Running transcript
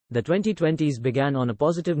The 2020s began on a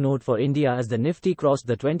positive note for India as the Nifty crossed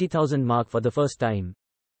the 20,000 mark for the first time.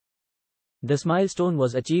 This milestone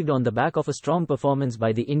was achieved on the back of a strong performance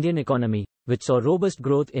by the Indian economy, which saw robust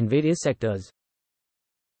growth in various sectors.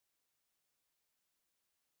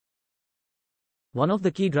 One of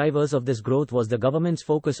the key drivers of this growth was the government's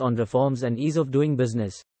focus on reforms and ease of doing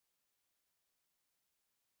business.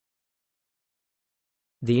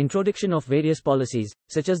 The introduction of various policies,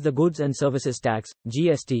 such as the Goods and Services Tax,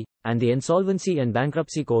 GST, and the Insolvency and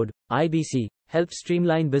Bankruptcy Code, IBC, helped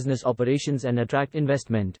streamline business operations and attract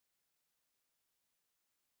investment.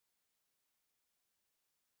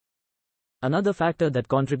 Another factor that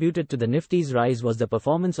contributed to the Nifty's rise was the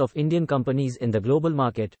performance of Indian companies in the global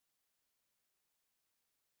market.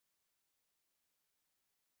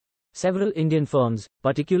 Several Indian firms,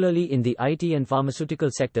 particularly in the IT and pharmaceutical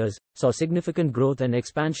sectors, saw significant growth and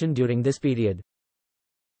expansion during this period.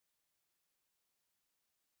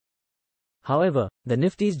 However, the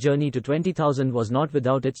Nifty's journey to 20,000 was not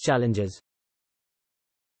without its challenges.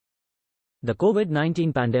 The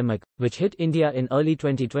COVID-19 pandemic, which hit India in early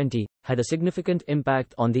 2020, had a significant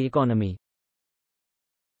impact on the economy.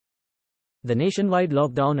 The nationwide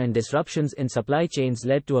lockdown and disruptions in supply chains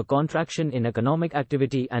led to a contraction in economic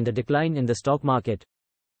activity and a decline in the stock market.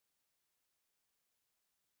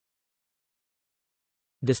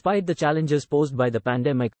 Despite the challenges posed by the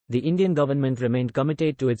pandemic, the Indian government remained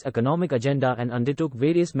committed to its economic agenda and undertook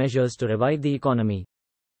various measures to revive the economy.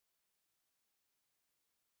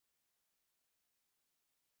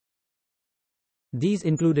 These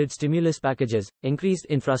included stimulus packages, increased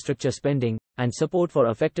infrastructure spending, and support for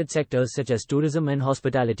affected sectors such as tourism and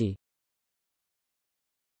hospitality.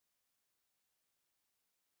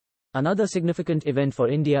 Another significant event for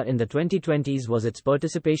India in the 2020s was its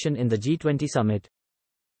participation in the G20 Summit.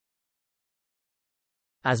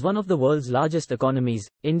 As one of the world's largest economies,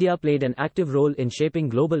 India played an active role in shaping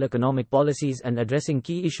global economic policies and addressing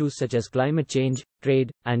key issues such as climate change,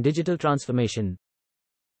 trade, and digital transformation.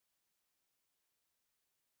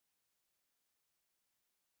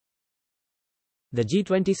 The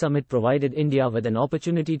G20 Summit provided India with an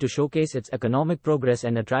opportunity to showcase its economic progress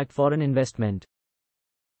and attract foreign investment.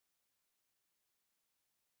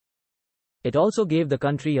 It also gave the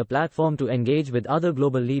country a platform to engage with other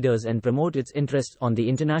global leaders and promote its interests on the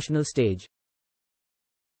international stage.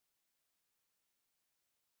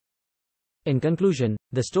 In conclusion,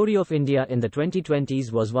 the story of India in the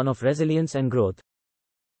 2020s was one of resilience and growth.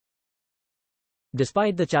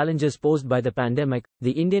 Despite the challenges posed by the pandemic,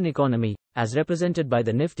 the Indian economy, as represented by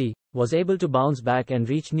the Nifty, was able to bounce back and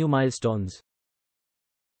reach new milestones.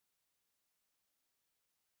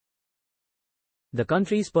 The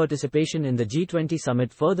country's participation in the G20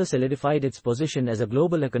 Summit further solidified its position as a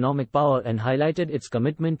global economic power and highlighted its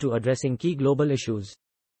commitment to addressing key global issues.